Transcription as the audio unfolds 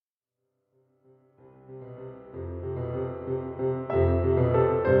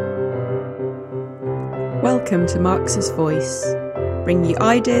Welcome to Marxist Voice, bringing you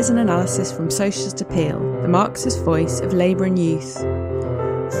ideas and analysis from Socialist Appeal, the Marxist voice of labour and youth.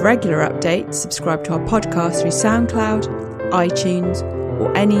 For regular updates, subscribe to our podcast through SoundCloud, iTunes,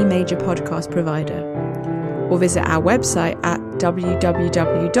 or any major podcast provider. Or visit our website at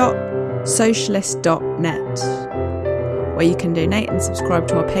www.socialist.net, where you can donate and subscribe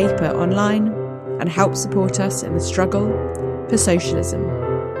to our paper online and help support us in the struggle for socialism.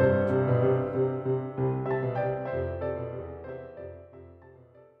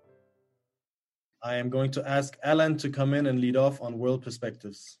 I am going to ask Alan to come in and lead off on world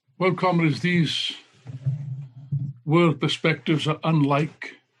perspectives. Well, comrades, these world perspectives are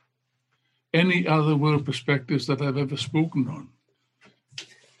unlike any other world perspectives that I've ever spoken on.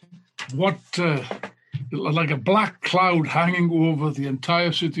 What, like a black cloud hanging over the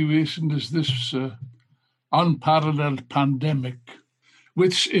entire situation, is this unparalleled pandemic,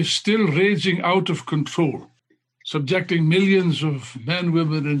 which is still raging out of control, subjecting millions of men,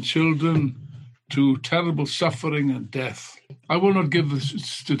 women, and children to terrible suffering and death. I will not give the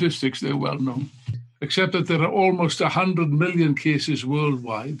statistics, they're well known, except that there are almost 100 million cases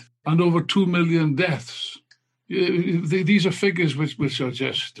worldwide and over 2 million deaths. These are figures which are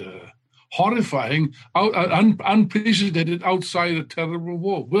just horrifying, unprecedented outside a terrible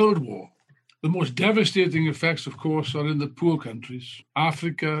war, world war. The most devastating effects, of course, are in the poor countries,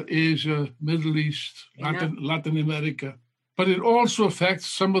 Africa, Asia, Middle East, Latin America. But it also affects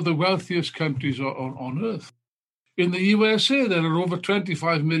some of the wealthiest countries on earth. In the USA, there are over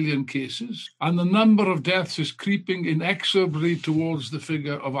 25 million cases, and the number of deaths is creeping inexorably towards the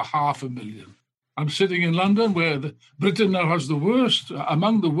figure of 500,000. I'm sitting in London, where Britain now has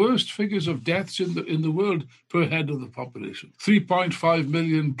among the worst figures of deaths in the world per head of the population. 3.5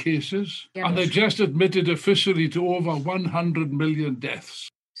 million cases, and they just admitted officially to over 100 million deaths.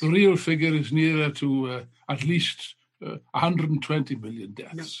 The real figure is nearer to at least 120 million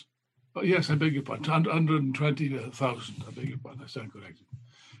deaths. No. Yes, I beg your pardon. 120,000. I beg your pardon. I stand corrected.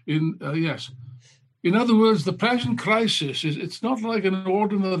 Yes. In other words, the present crisis it's not like an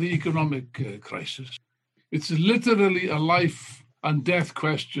ordinary economic crisis. It's literally a life and death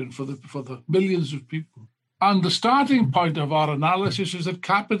question for the millions of people. And the starting point of our analysis is that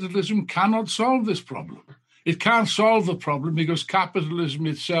capitalism cannot solve this problem. It can't solve the problem because capitalism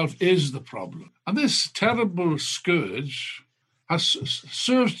itself is the problem. And this terrible scourge has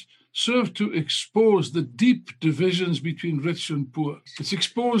served to expose the deep divisions between rich and poor. It's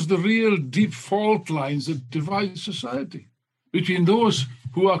exposed the real deep fault lines that divide society between those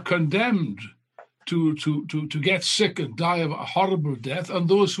who are condemned to get sick and die of a horrible death and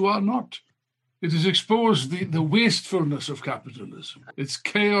those who are not. It has exposed the wastefulness of capitalism, its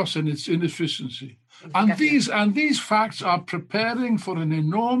chaos and its inefficiency. And these facts are preparing for an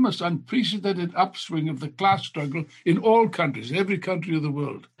enormous, unprecedented upswing of the class struggle in all countries, every country of the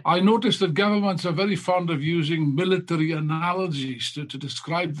world. I notice that governments are very fond of using military analogies to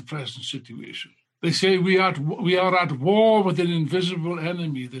describe the present situation. They say we are at war with an invisible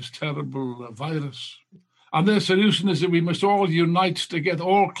enemy, this terrible virus. And their solution is that we must all unite together.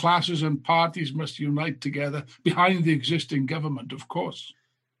 All classes and parties must unite together behind the existing government, of course.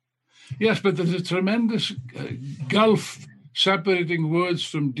 Yes, but there's a tremendous gulf separating words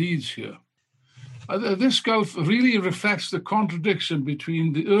from deeds here. This gulf really reflects the contradiction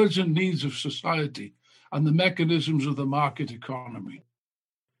between the urgent needs of society and the mechanisms of the market economy.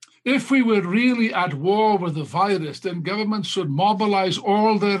 If we were really at war with the virus, then governments should mobilize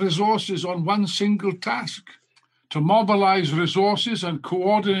all their resources on one single task, to mobilize resources and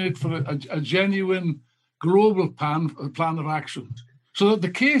coordinate for a genuine global plan of action. So that the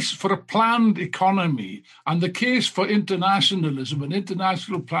case for a planned economy and the case for internationalism and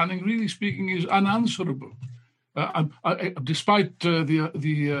international planning, really speaking, is unanswerable. Despite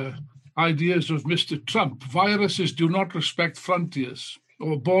the ideas of Mr. Trump, viruses do not respect frontiers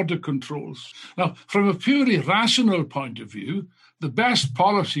or border controls. Now, from a purely rational point of view, the best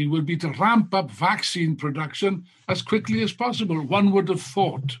policy would be to ramp up vaccine production as quickly as possible, one would have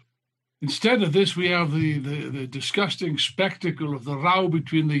thought. Instead of this, we have the disgusting spectacle of the row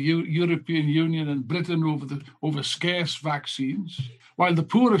between the European Union and Britain over scarce vaccines, while the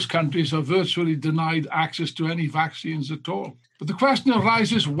poorest countries are virtually denied access to any vaccines at all. But the question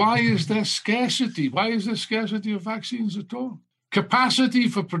arises, why is there scarcity? Why is there scarcity of vaccines at all? Capacity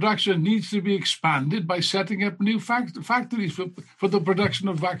for production needs to be expanded by setting up new factories for the production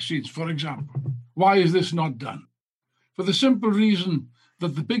of vaccines, for example. Why is this not done? For the simple reason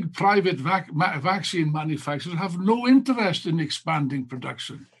that the big private vaccine manufacturers have no interest in expanding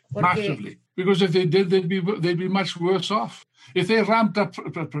production. massively. Because if they did, they'd be much worse off. If they ramped up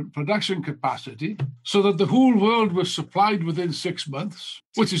production capacity so that the whole world was supplied within 6 months,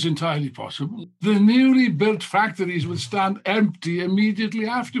 which is entirely possible, the newly built factories would stand empty immediately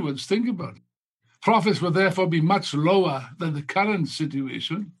afterwards. Think about it. Profits would therefore be much lower than the current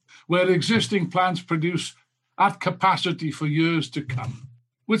situation, where existing plants produce at capacity for years to come,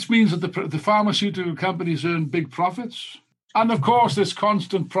 which means that the pharmaceutical companies earn big profits. And of course, there's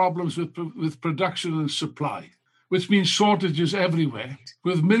constant problems with production and supply, which means shortages everywhere,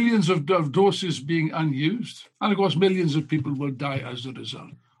 with millions of doses being unused. And of course, millions of people will die as a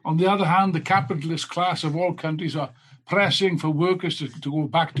result. On the other hand, the capitalist class of all countries are pressing for workers to go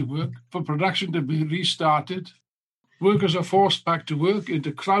back to work, for production to be restarted. Workers are forced back to work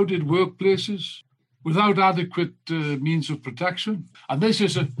into crowded workplaces without adequate means of protection. And this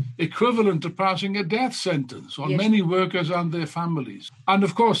is equivalent to passing a death sentence on many workers and their families. And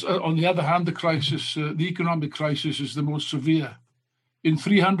of course, on the other hand, the economic crisis is the most severe in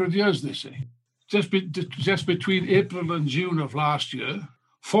 300 years, they say. Just between April and June of last year,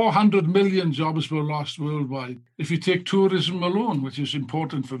 400 million jobs were lost worldwide. If you take tourism alone, which is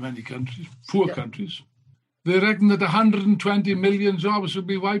important for many countries, poor countries, they reckon that 120 million jobs will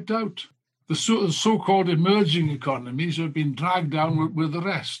be wiped out. The so-called emerging economies have been dragged down with the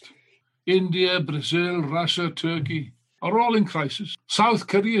rest. India, Brazil, Russia, Turkey are all in crisis. South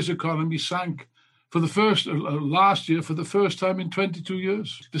Korea's economy sank last year for the first time in 22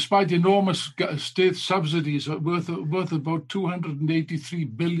 years, despite enormous state subsidies worth about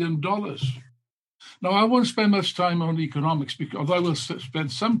 $283 billion. Now, I won't spend much time on economics, although I will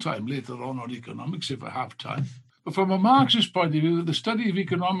spend some time later on economics if I have time. But from a Marxist point of view, the study of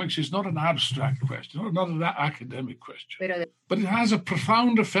economics is not an abstract question, not an academic question, but it has a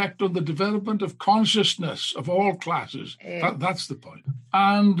profound effect on the development of consciousness of all classes. That's the point.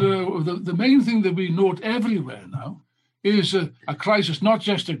 And the main thing that we note everywhere now is a crisis, not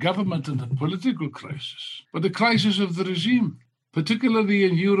just a government and a political crisis, but the crisis of the regime, particularly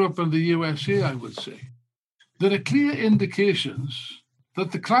in Europe and the USA, I would say. There are clear indications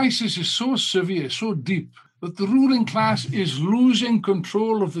that the crisis is so severe, so deep, that the ruling class is losing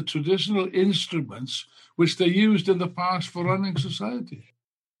control of the traditional instruments which they used in the past for running society.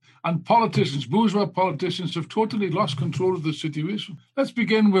 And bourgeois politicians, have totally lost control of the situation. Let's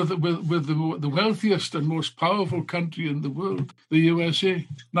begin with the wealthiest and most powerful country in the world, the USA.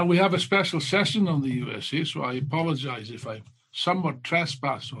 Now, we have a special session on the USA, so I apologize if I somewhat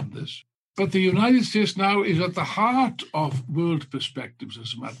trespass on this. But the United States now is at the heart of world perspectives,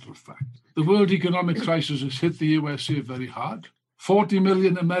 as a matter of fact. The world economic crisis has hit the USA very hard. 40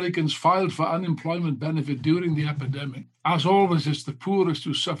 million Americans filed for unemployment benefit during the epidemic. As always, it's the poorest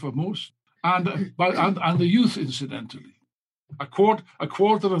who suffer most, and the youth, incidentally. A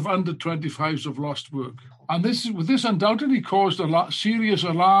quarter of under 25s have lost work. And this undoubtedly caused a serious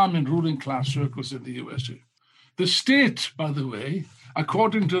alarm in ruling class circles in the USA. The state, by the way,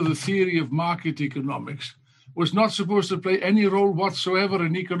 according to the theory of market economics, was not supposed to play any role whatsoever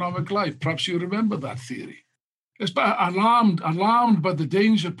in economic life. Perhaps you remember that theory. Alarmed by the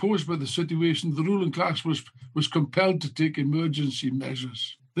danger posed by the situation, the ruling class was compelled to take emergency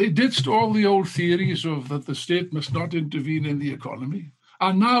measures. They ditched all the old theories of that the state must not intervene in the economy.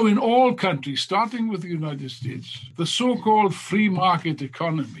 And now in all countries, starting with the United States, the so-called free market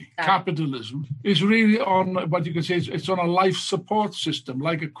economy, capitalism, is really on what you can say, it's on a life support system,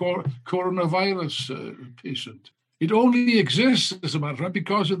 like a coronavirus patient. It only exists, as a matter of fact,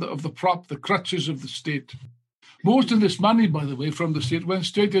 because of the crutches of the state. Most of this money, by the way, from the state went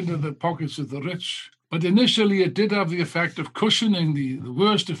straight into the pockets of the rich. But initially, it did have the effect of cushioning the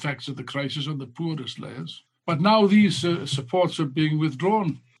worst effects of the crisis on the poorest layers. But now these supports are being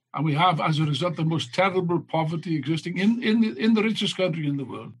withdrawn. And we have, as a result, the most terrible poverty existing in the richest country in the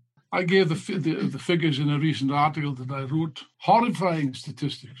world. I gave the figures in a recent article that I wrote, horrifying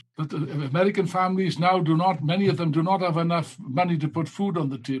statistics, that American families now many of them do not have enough money to put food on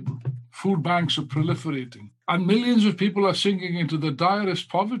the table. Food banks are proliferating. And millions of people are sinking into the direst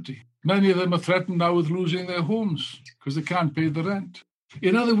poverty. Many of them are threatened now with losing their homes because they can't pay the rent.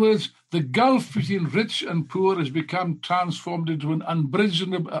 In other words, the gulf between rich and poor has become transformed into an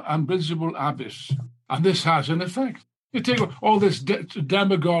unbridgeable abyss. And this has an effect. You take all this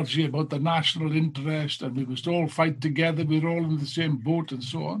demagogy about the national interest and we must all fight together, we're all in the same boat and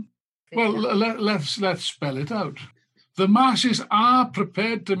so on. Well, let's spell it out. The masses are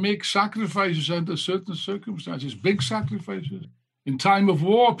prepared to make sacrifices under certain circumstances, big sacrifices. In time of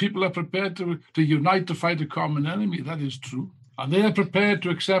war, people are prepared to unite to fight a common enemy. That is true. And they are prepared to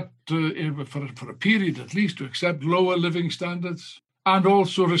accept, for a period at least, to accept lower living standards and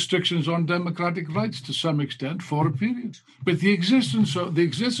also restrictions on democratic rights to some extent for a period. But the existence of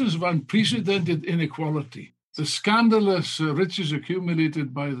unprecedented inequality, the scandalous riches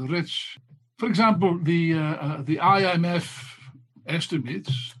accumulated by the rich. For example, the IMF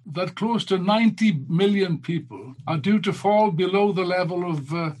estimates that close to 90 million people are due to fall below the level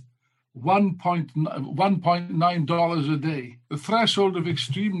of $1.9 a day, the threshold of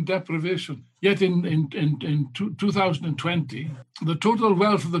extreme deprivation. Yet in 2020, the total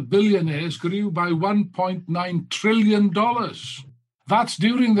wealth of the billionaires grew by $1.9 trillion. That's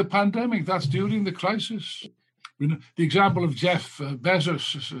during the pandemic. That's during the crisis. The example of Jeff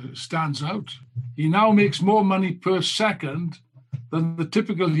Bezos stands out. He now makes more money per second than the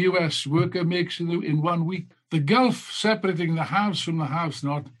typical US worker makes in 1 week. The gulf separating the haves from the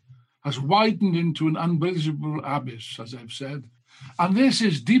have-not has widened into an unbridgeable abyss, as I've said. And this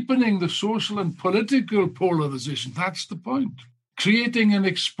is deepening the social and political polarization. That's the point. Creating an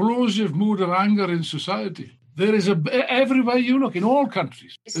explosive mood of anger in society. There is everywhere you look, in all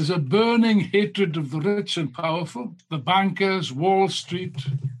countries, there's a burning hatred of the rich and powerful, the bankers, Wall Street,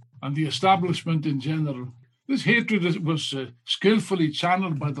 and the establishment in general. This hatred was skillfully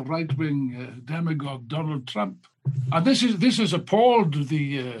channeled by the right-wing demagogue Donald Trump. And this has appalled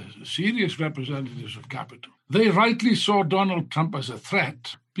the serious representatives of capital. They rightly saw Donald Trump as a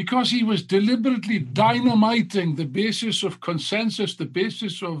threat because he was deliberately dynamiting the basis of consensus, the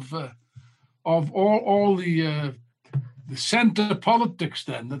basis of all the center politics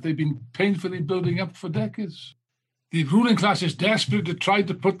then that they've been painfully building up for decades. The ruling class is desperate to try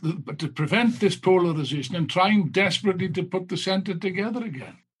to prevent this polarization and trying desperately to put the center together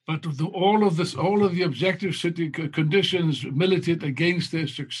again. But all of the objective conditions militate against their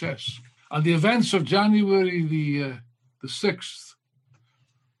success. And the events of January the 6th.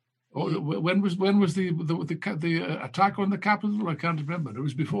 When was the attack on the Capitol? I can't remember. It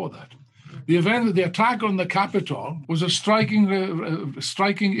was before that. The attack on the Capitol was a striking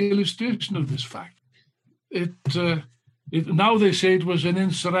illustration of this fact. Now they say it was an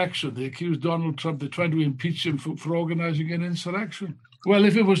insurrection. They accused Donald Trump. They tried to impeach him for organizing an insurrection. Well,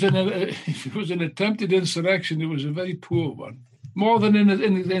 if it was an attempted insurrection, it was a very poor one. More than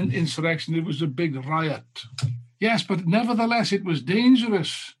an insurrection, it was a big riot. Yes, but nevertheless, it was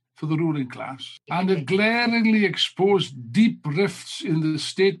dangerous for the ruling class, and it glaringly exposed deep rifts in the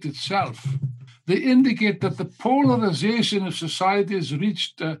state itself. They indicate that the polarization of society has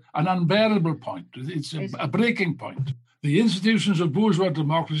reached an unbearable point. It's a breaking point. The institutions of bourgeois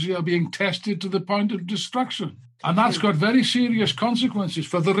democracy are being tested to the point of destruction. And that's got very serious consequences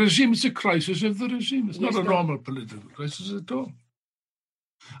for the regime. It's a crisis of the regime. It's not a normal political crisis at all.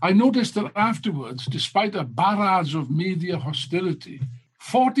 I noticed that afterwards, despite a barrage of media hostility,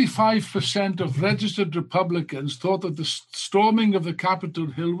 45% of registered Republicans thought that the storming of the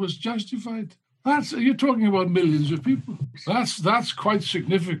Capitol Hill was justified. You're talking about millions of people. That's quite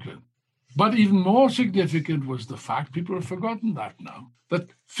significant. But even more significant was the fact, people have forgotten that now, that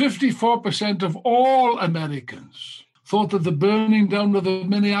 54% of all Americans thought that the burning down of the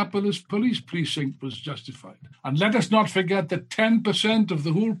Minneapolis police precinct was justified. And let us not forget that 10% of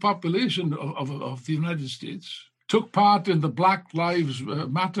the whole population of the United States took part in the Black Lives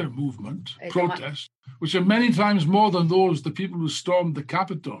Matter movement, protest, which are many times more than the people who stormed the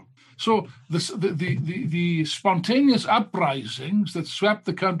Capitol. So the spontaneous uprisings that swept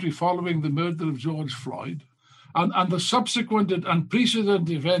the country following the murder of George Floyd and the subsequent and unprecedented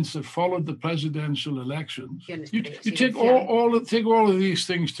events that followed the presidential elections, you take all of these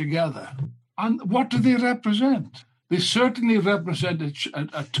things together. And what do they represent? They certainly represent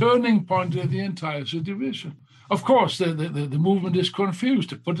a turning point in the entire situation. Of course, the movement is confused.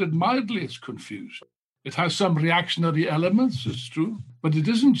 To put it mildly, it's confused. It has some reactionary elements, it's true, but it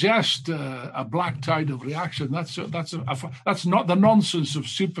isn't just a black tide of reaction. That's not the nonsense of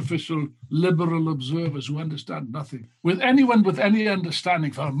superficial liberal observers who understand nothing. With anyone with any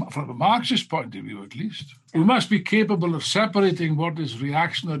understanding, from a Marxist point of view at least, we must be capable of separating what is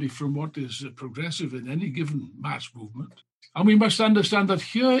reactionary from what is progressive in any given mass movement. And we must understand that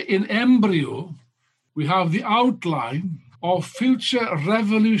here in embryo, we have the outline of future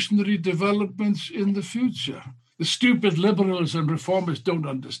revolutionary developments in the future. The stupid liberals and reformists don't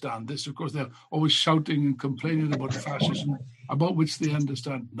understand this. Of course, they're always shouting and complaining about fascism, about which they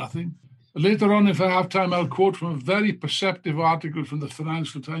understand nothing. Later on, if I have time, I'll quote from a very perceptive article from the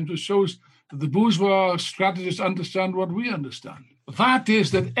Financial Times, which shows that the bourgeois strategists understand what we understand. That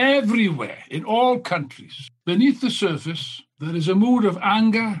is that everywhere, in all countries, beneath the surface, there is a mood of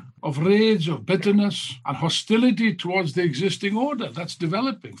anger, of rage, of bitterness, and hostility towards the existing order that's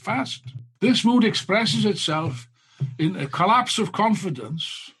developing fast. This mood expresses itself in a collapse of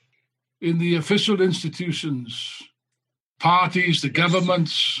confidence in the official institutions, parties, the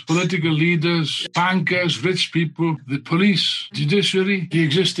governments, political leaders, bankers, rich people, the police, judiciary, the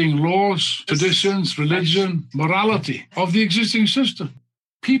existing laws, traditions, religion, morality of the existing system.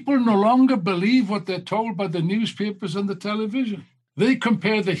 People no longer believe what they're told by the newspapers and the television. They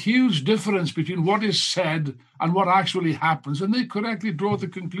compare the huge difference between what is said and what actually happens, and they correctly draw the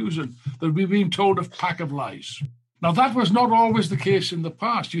conclusion that we're being told a pack of lies. Now, that was not always the case in the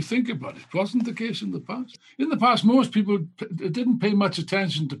past. You think about it. It wasn't the case in the past. In the past, most people didn't pay much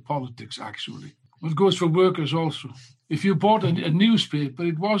attention to politics, actually. It goes for workers also. If you bought a newspaper,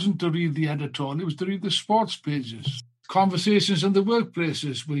 it wasn't to read the editorial, it was to read the sports pages. Conversations in the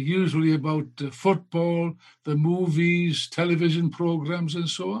workplaces were usually about football, the movies, television programs, and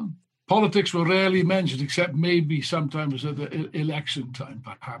so on. Politics were rarely mentioned, except maybe sometimes at the election time,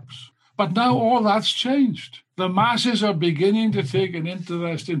 perhaps. But now all that's changed. The masses are beginning to take an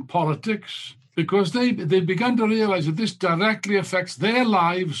interest in politics because they've begun to realize that this directly affects their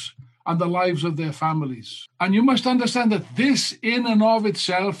lives and the lives of their families. And you must understand that this in and of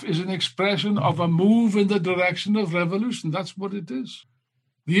itself is an expression of a move in the direction of revolution. That's what it is.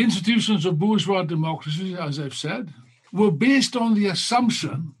 The institutions of bourgeois democracy, as I've said, were based on the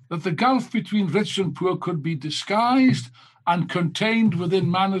assumption that the gulf between rich and poor could be disguised and contained within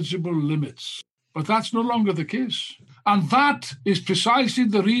manageable limits. But that's no longer the case. And that is precisely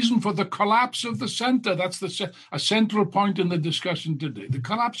the reason for the collapse of the centre. That's a central point in the discussion today, the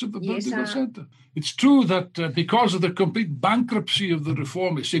collapse of the political centre. It's true that because of the complete bankruptcy of the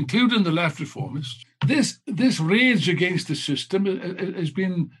reformists, including the left reformists, this rage against the system has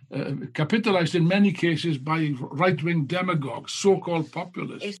been capitalised in many cases by right-wing demagogues, so-called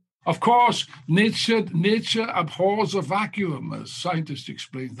populists. Of course, nature abhors a vacuum, as scientists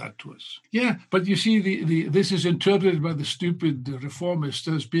explain that to us. Yeah, but you see, this is interpreted by the stupid reformists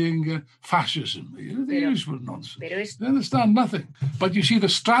as being fascism, the usual nonsense. They understand nothing. But you see, the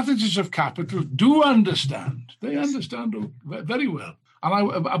strategists of capital do understand. They understand very well.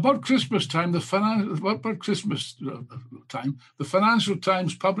 And about Christmas time, the Financial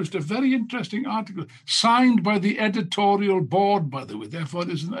Times published a very interesting article signed by the editorial board, by the way. Therefore,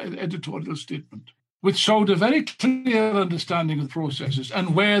 there's an editorial statement, which showed a very clear understanding of the processes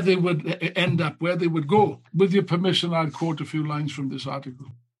and where they would end up, where they would go. With your permission, I'll quote a few lines from this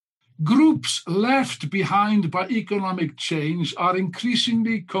article. Groups left behind by economic change are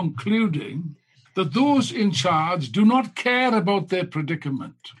increasingly concluding that those in charge do not care about their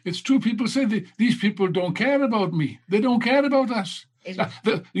predicament. It's true, people say these people don't care about me. They don't care about us.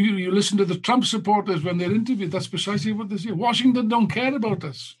 You listen to the Trump supporters when they're interviewed, that's precisely what they say. Washington don't care about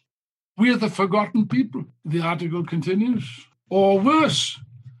us. We're the forgotten people. The article continues. Or worse,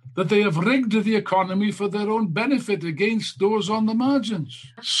 that they have rigged the economy for their own benefit against those on the margins.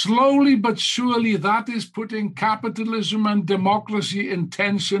 Slowly but surely, that is putting capitalism and democracy in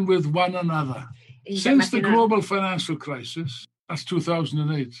tension with one another. Since the global financial crisis, that's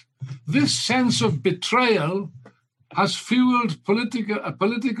 2008, this sense of betrayal has fueled a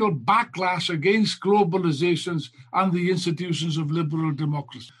political backlash against globalizations and the institutions of liberal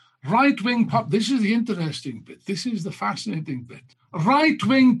democracy. Right-wing this is the interesting bit. This is the fascinating bit.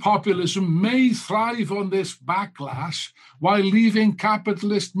 Right-wing populism may thrive on this backlash while leaving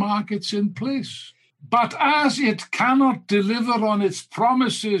capitalist markets in place. But as it cannot deliver on its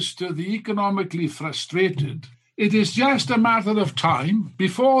promises to the economically frustrated, it is just a matter of time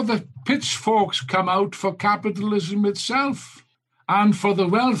before the pitchforks come out for capitalism itself and for the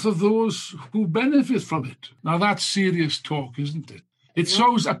wealth of those who benefit from it. Now, that's serious talk, isn't it? It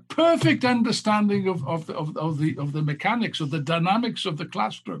shows a perfect understanding of the mechanics, of the dynamics of the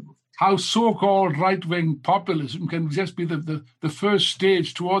class struggle. How so-called right-wing populism can just be the first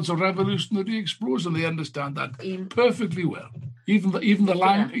stage towards a revolutionary explosion. They understand that perfectly well. Even the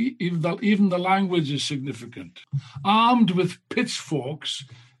language is significant. Armed with pitchforks,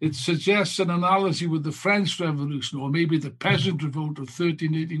 it suggests an analogy with the French Revolution, or maybe the peasant revolt of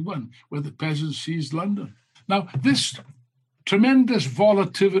 1381, where the peasants seized London. Now, this tremendous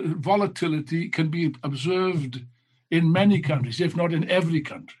volatility can be observed in many countries, if not in every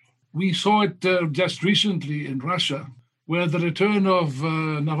country. We saw it just recently in Russia, where the return of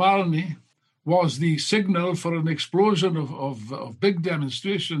Navalny was the signal for an explosion of big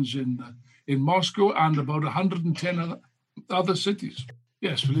demonstrations in Moscow and about 110 other cities.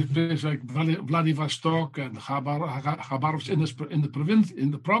 Yes, places like Vladivostok and Khabarovsk in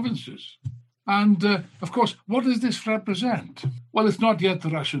the provinces. And, of course, what does this represent? Well, it's not yet the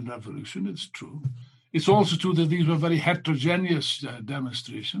Russian Revolution, it's true. It's also true that these were very heterogeneous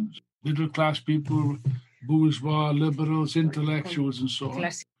demonstrations. Middle-class people bourgeois, liberals, intellectuals, and so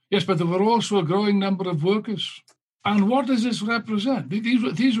on. Yes, but there were also a growing number of workers. And what does this represent?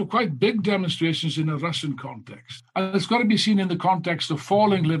 These were quite big demonstrations in a Russian context. And it's got to be seen in the context of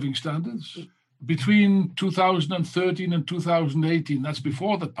falling living standards between 2013 and 2018. That's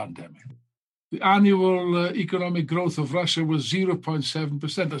before the pandemic. The annual economic growth of Russia was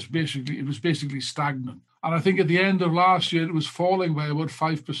 0.7%. It was basically stagnant. And I think at the end of last year, it was falling by about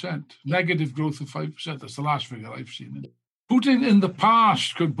 5%, negative growth of 5%. That's the last figure I've seen. Putin in the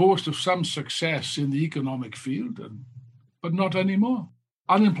past could boast of some success in the economic field, but not anymore.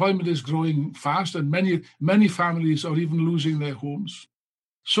 Unemployment is growing fast, and many families are even losing their homes.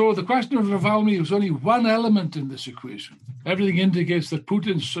 So the question of Navalny was only one element in this equation. Everything indicates that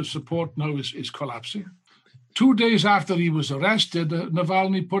Putin's support now is collapsing. 2 days after he was arrested,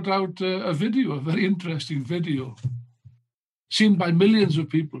 Navalny put out a very interesting video, seen by millions of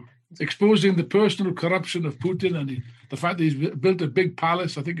people, exposing the personal corruption of Putin and the fact that he's built a big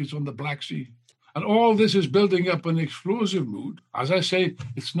palace, I think it's on the Black Sea. And all this is building up an explosive mood. As I say,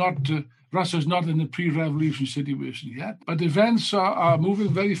 it's not Russia's not in a pre-revolution situation yet, but events are moving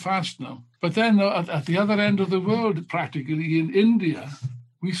very fast now. But then at the other end of the world, practically in India,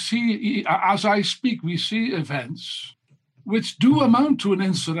 we see, as I speak, we see events which do amount to an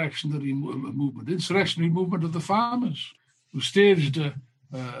insurrectionary movement of the farmers, who staged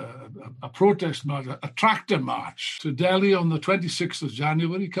a protest march, a tractor march to Delhi on the 26th of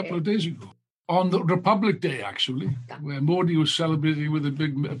January, a couple of days ago, on the Republic Day, actually, where Modi was celebrating with a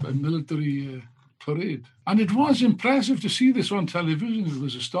big military parade. And it was impressive to see this on television. It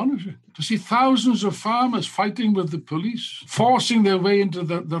was astonishing to see thousands of farmers fighting with the police, forcing their way into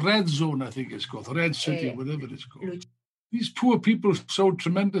the red zone, I think it's called, the red city, whatever it's called. These poor people showed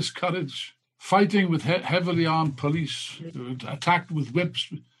tremendous courage, fighting with heavily armed police, attacked with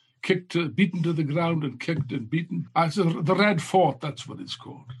whips, kicked, beaten to the ground and kicked and beaten. The Red Fort, that's what it's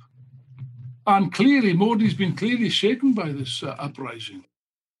called. And clearly, Modi's been clearly shaken by this uprising,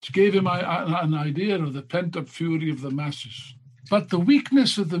 which gave him an idea of the pent-up fury of the masses. But the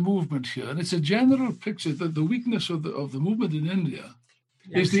weakness of the movement here, and it's a general picture, that the weakness of the movement in India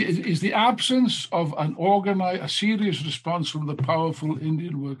is the absence of a serious response from the powerful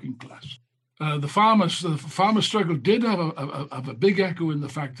Indian working class. The farmer struggle did have a big echo in the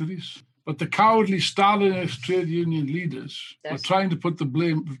factories, but the cowardly Stalinist trade union leaders were trying to put the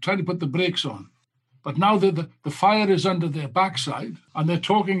brakes on. But now the fire is under their backside, and they're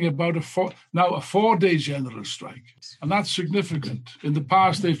talking about a 4-day general strike, and that's significant. In the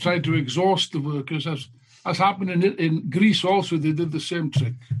past, they've tried to exhaust the workers, as happened in Greece. Also, they did the same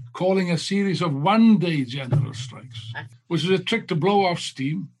trick, calling a series of 1-day general strikes, which is a trick to blow off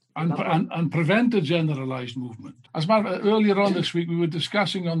steam and prevent a generalized movement. As a matter of fact, earlier on this week, we were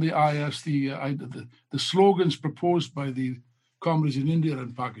discussing on the IS the slogans proposed by the comrades in India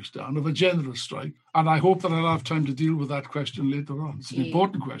and Pakistan of a general strike, and I hope that I'll have time to deal with that question later on. It's an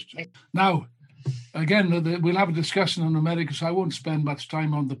important question. Now, again, we'll have a discussion on America, so I won't spend much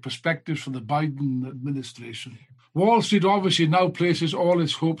time on the perspectives for the Biden administration. Wall Street obviously now places all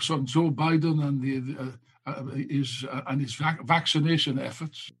its hopes on Joe Biden and his vaccination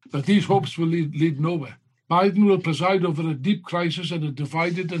efforts, but these hopes will lead nowhere. Biden will preside over a deep crisis in a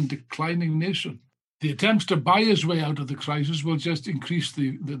divided and declining nation. The attempts to buy his way out of the crisis will just increase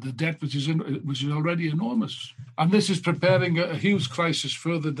the debt, which is already enormous. And this is preparing a huge crisis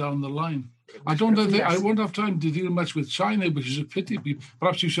further down the line. I won't have time to deal much with China, which is a pity.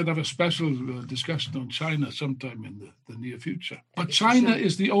 Perhaps you should have a special discussion on China sometime in the near future. But China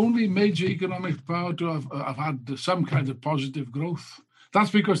is the only major economic power to have had some kind of positive growth. That's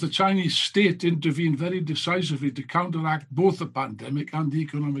because the Chinese state intervened very decisively to counteract both the pandemic and the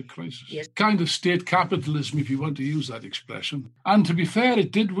economic crisis. Yes. Kind of state capitalism, if you want to use that expression. And to be fair,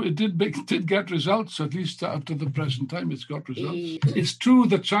 it did get results, at least up to the present time. It's got results. It's true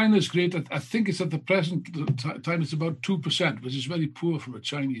that China is great. I think it's at the present time it's about 2%, which is very poor from a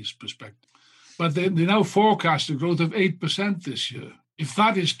Chinese perspective. But they now forecast a growth of 8% this year. If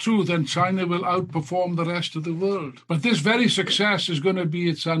that is true, then China will outperform the rest of the world. But this very success is going to be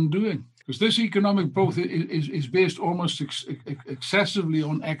its undoing, because this economic growth is based almost excessively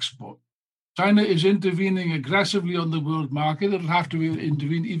on export. China is intervening aggressively on the world market. It'll have to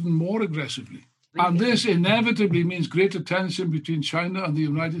intervene even more aggressively. And this inevitably means greater tension between China and the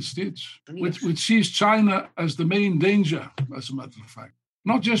United States, which sees China as the main danger, as a matter of fact.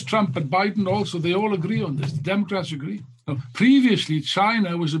 Not just Trump, but Biden also, they all agree on this. The Democrats agree. Now, previously,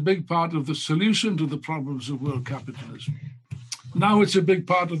 China was a big part of the solution to the problems of world capitalism. Now it's a big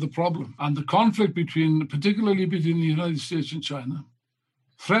part of the problem. And the conflict particularly between the United States and China,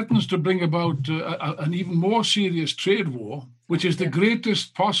 threatens to bring about an even more serious trade war, which is the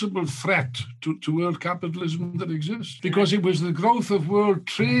greatest possible threat to world capitalism that exists. Because it was the growth of world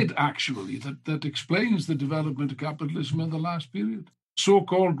trade, actually, that explains the development of capitalism in the last period,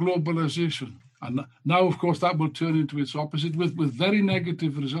 so-called globalization. And now, of course, that will turn into its opposite with very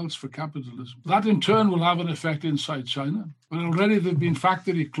negative results for capitalism. That, in turn, will have an effect inside China. But already there have been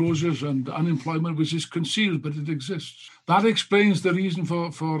factory closures and unemployment, which is concealed, but it exists. That explains the reason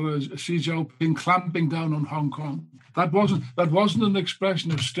for Xi Jinping clamping down on Hong Kong. That wasn't an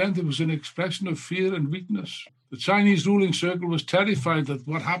expression of strength. It was an expression of fear and weakness. The Chinese ruling circle was terrified that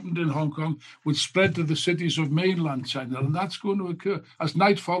what happened in Hong Kong would spread to the cities of mainland China, and that's going to occur. As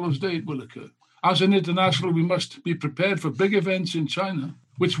night follows day, it will occur. As an international, we must be prepared for big events in China,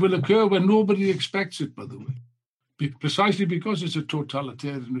 which will occur when nobody expects it, by the way. Precisely because it's a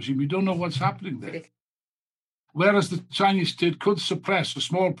totalitarian regime. We don't know what's happening there. Whereas the Chinese state could suppress a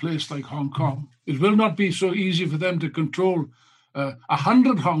small place like Hong Kong, it will not be so easy for them to control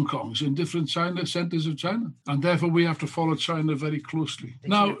 100 Hong Kongs in different centers of China. And therefore, we have to follow China very closely.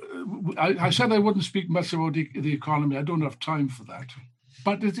 Now, I said I wouldn't speak much about the economy. I don't have time for that.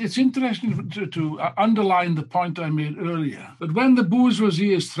 But it's interesting to underline the point I made earlier, that when the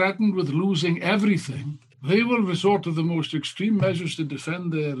bourgeoisie is threatened with losing everything, they will resort to the most extreme measures to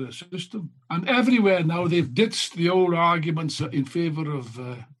defend their system. And everywhere now, they've ditched the old arguments in favor of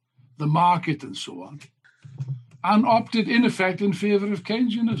the market and so on, and opted, in effect, in favor of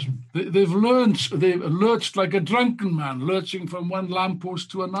Keynesianism. They've lurched like a drunken man, lurching from one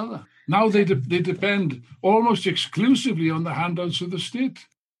lamppost to another. Now they depend almost exclusively on the handouts of the state.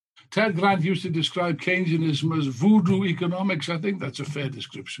 Ted Grant used to describe Keynesianism as voodoo economics. I think that's a fair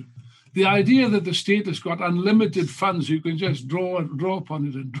description. The idea that the state has got unlimited funds, you can just draw upon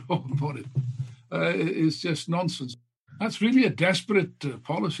it and draw upon it, is just nonsense. That's really a desperate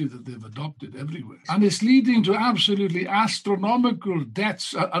policy that they've adopted everywhere. And it's leading to absolutely astronomical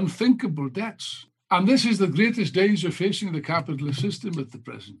debts, unthinkable debts. And this is the greatest danger facing the capitalist system at the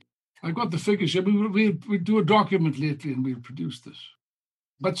present. I've got the figures here. We'll do a document lately and we'll produce this.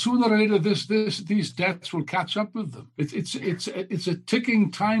 But sooner or later, these debts will catch up with them. It's a ticking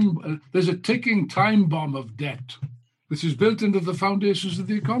time. There's a ticking time bomb of debt, which is built into the foundations of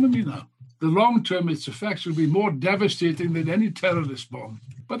the economy now. The long term, its effects will be more devastating than any terrorist bomb.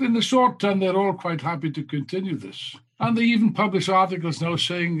 But in the short term, they're all quite happy to continue this. And they even publish articles now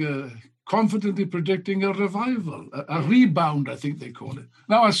saying, confidently predicting a revival, a rebound, I think they call it.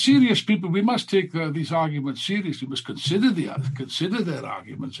 Now, as serious people, we must take these arguments seriously. We must consider their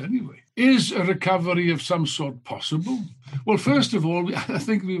arguments anyway. Is a recovery of some sort possible? Well, first of all, I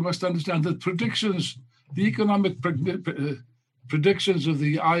think we must understand that the economic predictions of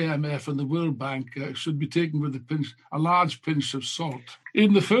the IMF and the World Bank should be taken with a large pinch of salt.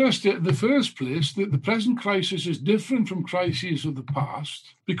 In the first place, the present crisis is different from crises of the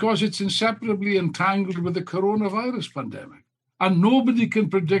past because it's inseparably entangled with the coronavirus pandemic. And nobody can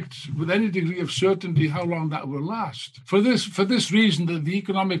predict with any degree of certainty how long that will last. For this reason, the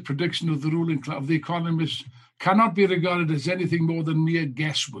economic prediction of the ruling class, of the economists, cannot be regarded as anything more than mere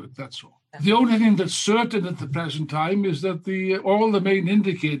guesswork, that's all. The only thing that's certain at the present time is that all the main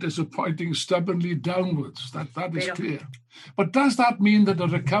indicators are pointing stubbornly downwards. That is clear. But does that mean that a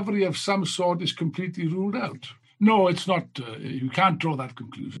recovery of some sort is completely ruled out? No, it's not. You can't draw that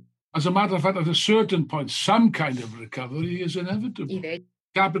conclusion. As a matter of fact, at a certain point, some kind of recovery is inevitable. The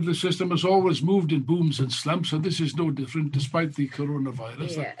capitalist system has always moved in booms and slumps, and this is no different despite the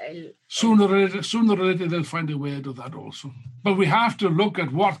coronavirus. Sooner or later, they'll find a way out of that also. But we have to look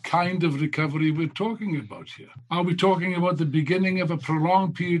at what kind of recovery we're talking about here. Are we talking about the beginning of a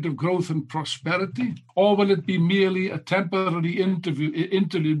prolonged period of growth and prosperity, or will it be merely a temporary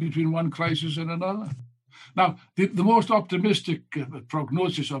interlude between one crisis and another? Now, the most optimistic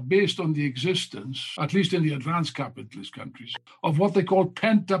prognosis are based on the existence, at least in the advanced capitalist countries, of what they call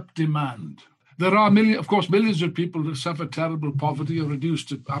pent-up demand. There are, of course, millions of people that suffer terrible poverty or reduced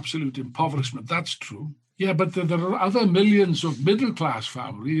to absolute impoverishment. That's true. Yeah, but there are other millions of middle-class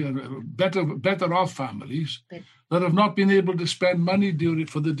families, better-off families, that have not been able to spend money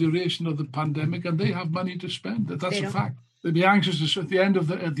for the duration of the pandemic, and they have money to spend. That's a fact. They'll be anxious at the end of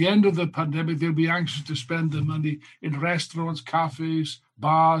the pandemic. They'll be anxious to spend the money in restaurants, cafes,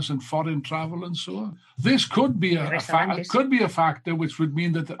 bars, and foreign travel, and so on. This could be a factor which would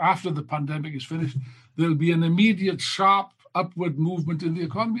mean that after the pandemic is finished, there'll be an immediate, sharp upward movement in the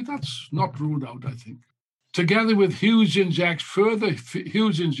economy. That's not ruled out, I think. Together with further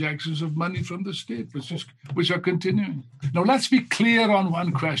huge injections of money from the state, which are continuing. Now, let's be clear on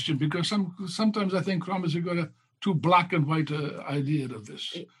one question, because sometimes I think Cromwell's got to too black and white idea of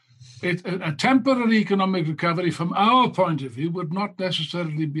this. A temporary economic recovery, from our point of view, would not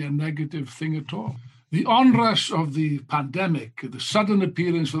necessarily be a negative thing at all. The onrush of the pandemic, the sudden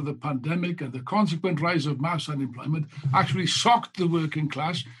appearance of the pandemic and the consequent rise of mass unemployment actually shocked the working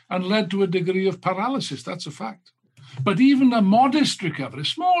class and led to a degree of paralysis. That's a fact. But even a modest recovery, a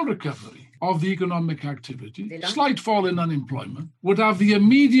small recovery of the economic activity, slight fall in unemployment, would have the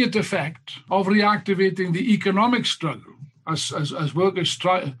immediate effect of reactivating the economic struggle as workers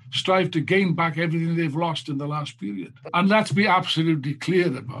strive to gain back everything they've lost in the last period. And let's be absolutely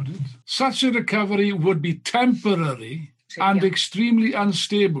clear about it. Such a recovery would be temporary and extremely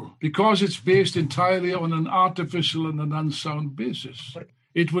unstable because it's based entirely on an artificial and an unsound basis.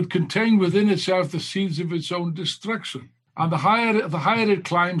 It would contain within itself the seeds of its own destruction. And the higher it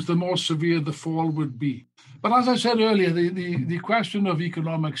climbs, the more severe the fall would be. But as I said earlier, the question of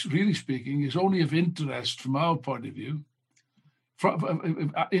economics, really speaking, is only of interest from our point of view,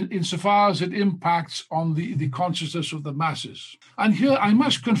 insofar as it impacts on the consciousness of the masses. And here, I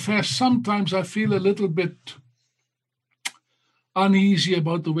must confess, sometimes I feel a little bit uneasy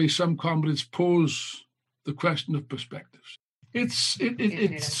about the way some comrades pose the question of perspectives. It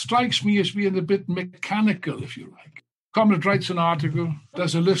strikes me as being a bit mechanical, if you like. Comrade writes an article,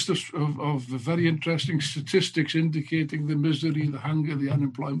 there's a list of very interesting statistics indicating the misery, the hunger, the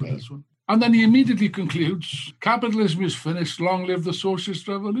unemployment, and so on. And then he immediately concludes, capitalism is finished, long live the socialist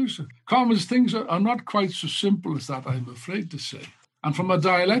revolution. Comrades, things are not quite so simple as that, I'm afraid to say. And from a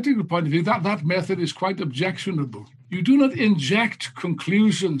dialectical point of view, that method is quite objectionable. You do not inject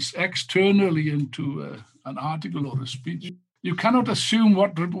conclusions externally into an article or a speech. You cannot assume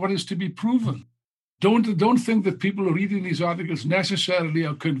what is to be proven. Don't think that people who are reading these articles necessarily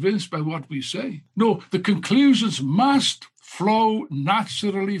are convinced by what we say. No, the conclusions must flow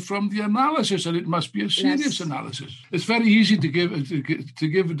naturally from the analysis, and it must be a serious analysis. It's very easy to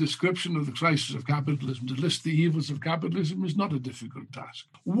give a description of the crisis of capitalism. To list the evils of capitalism is not a difficult task.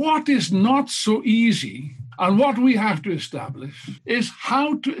 What is not so easy, and what we have to establish, is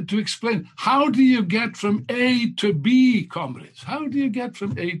how to explain, how do you get from A to B, comrades? How do you get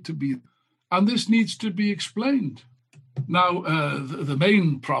from A to B? And this needs to be explained. Now, the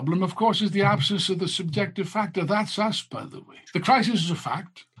main problem, of course, is the absence of the subjective factor. That's us, by the way. The crisis is a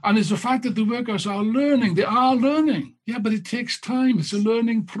fact, and it's a fact that the workers are learning. They are learning. Yeah, but it takes time. It's a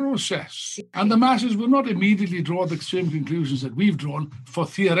learning process. And the masses will not immediately draw the same conclusions that we've drawn for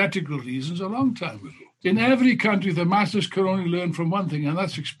theoretical reasons a long time ago. In every country, the masses can only learn from one thing, and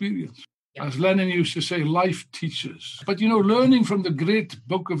that's experience. As Lenin used to say, life teaches. But, learning from the great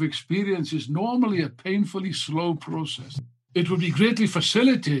book of experience is normally a painfully slow process. It would be greatly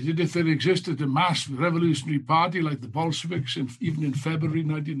facilitated if there existed a mass revolutionary party like the Bolsheviks, even in February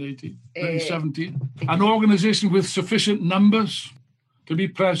 1917, an organization with sufficient numbers to be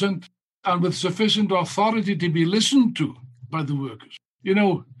present and with sufficient authority to be listened to by the workers.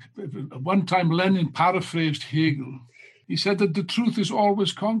 One time Lenin paraphrased Hegel. He said that the truth is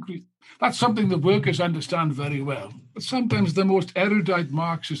always concrete. That's something the workers understand very well. But sometimes the most erudite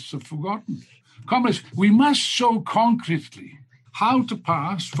Marxists have forgotten. Comrades, we must show concretely how to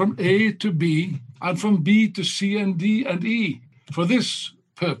pass from A to B and from B to C and D and E. For this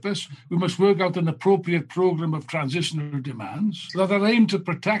purpose, we must work out an appropriate program of transitional demands that are aimed to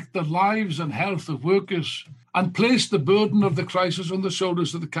protect the lives and health of workers and place the burden of the crisis on the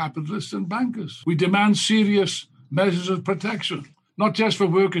shoulders of the capitalists and bankers. We demand serious measures of protection, not just for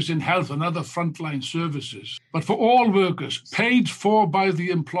workers in health and other frontline services, but for all workers paid for by the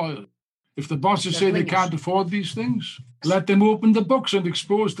employer. If the bosses say they can't afford these things, let them open the books and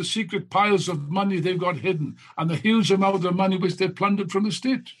expose the secret piles of money they've got hidden and the huge amount of money which they've plundered from the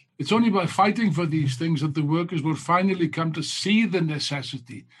state. It's only by fighting for these things that the workers will finally come to see the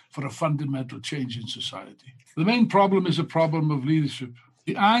necessity for a fundamental change in society. The main problem is a problem of leadership.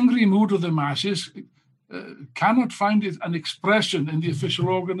 The angry mood of the masses cannot find an expression in the official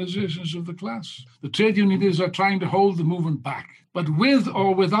organizations of the class. The trade unionists are trying to hold the movement back, but with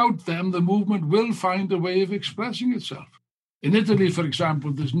or without them, the movement will find a way of expressing itself. In Italy, for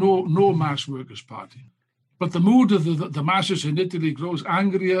example, there's no mass workers' party, but the mood of the masses in Italy grows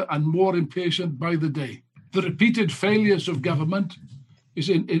angrier and more impatient by the day. The repeated failures of government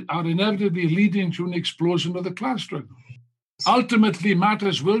are inevitably leading to an explosion of the class struggle. Ultimately,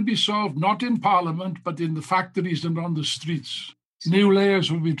 matters will be solved not in Parliament, but in the factories and on the streets. New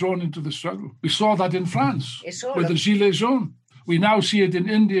layers will be drawn into the struggle. We saw that in France with the Gilets jaunes. We now see it in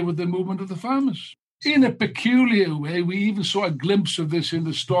India with the movement of the farmers. In a peculiar way, we even saw a glimpse of this in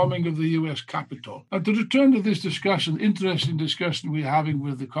the storming of the US Capitol. And to return to this discussion, interesting discussion we're having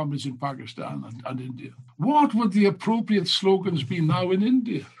with the comrades in Pakistan and India, What would the appropriate slogans be now in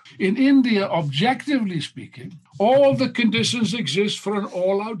India? In India, objectively speaking, all the conditions exist for an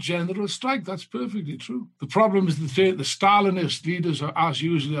all-out general strike. That's perfectly true. The problem is that the Stalinist leaders, as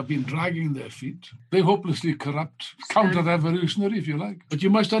usual, have been dragging their feet. They're hopelessly corrupt, counter-revolutionary, if you like. But you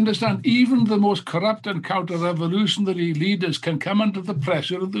must understand, even the most corrupt and counter-revolutionary leaders can come under the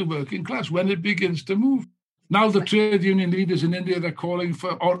pressure of the working class when it begins to move. Now the trade union leaders in India are calling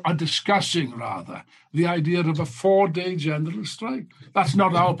for, or are discussing rather, the idea of a 4-day general strike. That's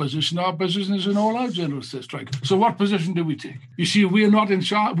not our position. Our position is an all-out general strike. So what position do we take? You see, we're not in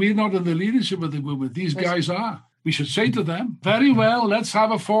charge. We're not in the leadership of the movement. These guys are. We should say to them, very well, let's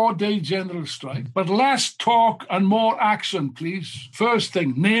have a 4-day general strike, but less talk and more action, please. First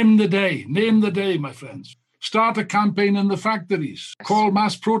thing, name the day. Name the day, my friends. Start a campaign in the factories, call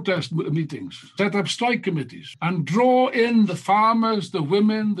mass protest meetings, set up strike committees, and draw in the farmers, the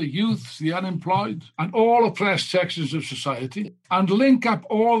women, the youths, the unemployed, and all oppressed sections of society, and link up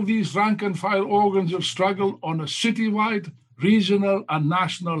all these rank-and-file organs of struggle on a citywide, regional, and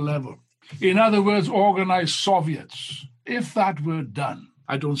national level. In other words, organize Soviets. If that were done,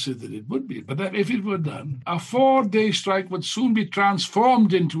 I don't say that it would be, but if it were done, a 4-day strike would soon be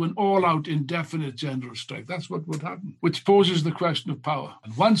transformed into an all-out indefinite general strike. That's what would happen, which poses the question of power.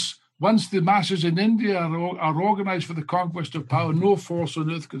 And once the masses in India are organized for the conquest of power, no force on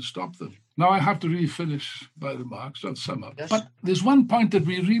earth can stop them. Now I have to really finish my remarks. I'll sum up. Yes. But there's one point that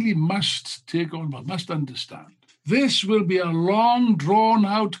we really must take on board, must understand. This will be a long,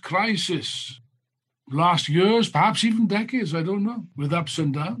 drawn-out crisis. Last years, perhaps even decades, I don't know, with ups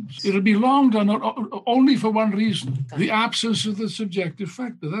and downs. It'll be long done only for one reason, the absence of the subjective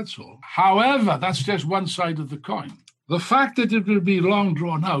factor, that's all. However, that's just one side of the coin. The fact that it will be long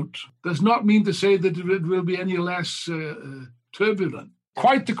drawn out does not mean to say that it will be any less turbulent.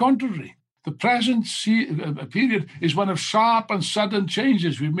 Quite the contrary. The present period is one of sharp and sudden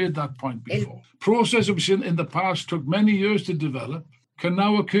changes. We've made that point before. Processes which in the past took many years to develop can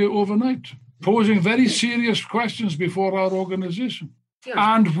now occur overnight, posing very serious questions before our organization.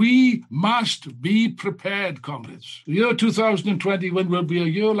 Yeah. And we must be prepared, comrades. The year 2021 will be a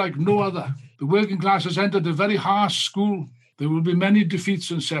year like no other. The working class has entered a very harsh school. There will be many defeats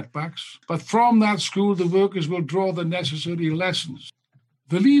and setbacks. But from that school, the workers will draw the necessary lessons.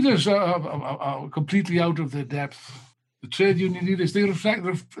 The leaders are completely out of their depth. The trade union leaders, they reflect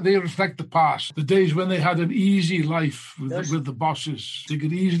the past, the days when they had an easy life with the bosses. They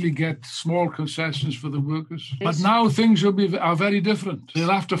could easily get small concessions for the workers. But now things are very different.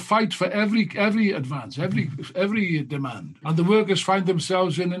 They'll have to fight for every advance, every demand. And the workers find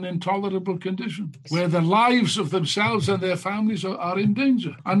themselves in an intolerable condition where the lives of themselves and their families are in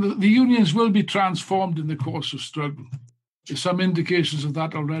danger. And the unions will be transformed in the course of struggle. There's some indications of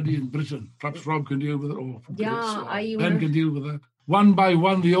that already in Britain. Perhaps Rob can deal with it, or Ben can deal with that. One by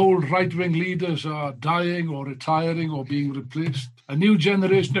one, the old right-wing leaders are dying or retiring or being replaced. A new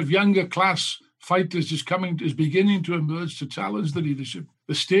generation of younger class fighters is beginning to emerge to challenge the leadership.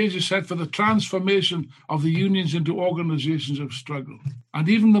 The stage is set for the transformation of the unions into organizations of struggle. And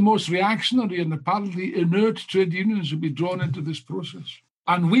even the most reactionary and apparently inert trade unions will be drawn into this process.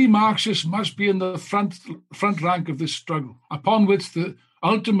 And we Marxists must be in the front rank of this struggle, upon which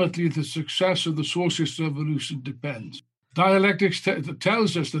ultimately the success of the socialist revolution depends. Dialectics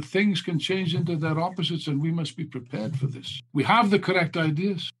tells us that things can change into their opposites, and we must be prepared for this. We have the correct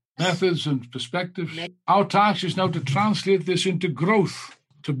ideas, methods, and perspectives. Our task is now to translate this into growth,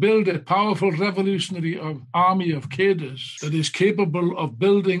 to build a powerful revolutionary army of cadres that is capable of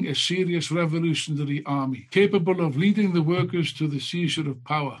building a serious revolutionary army, capable of leading the workers to the seizure of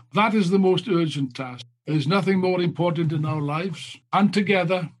power. That is the most urgent task. There is nothing more important in our lives, and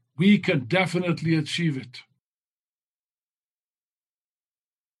together we can definitely achieve it.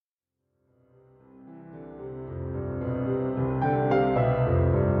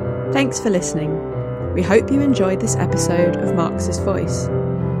 Thanks for listening. We hope you enjoyed this episode of Marxist Voice.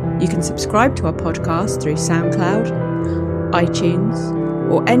 You can subscribe to our podcast through SoundCloud, iTunes,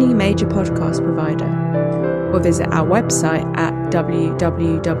 or any major podcast provider, or visit our website at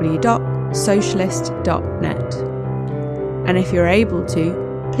www.socialist.net. And if you're able to,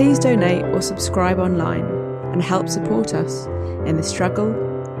 please donate or subscribe online and help support us in the struggle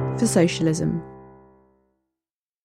for socialism.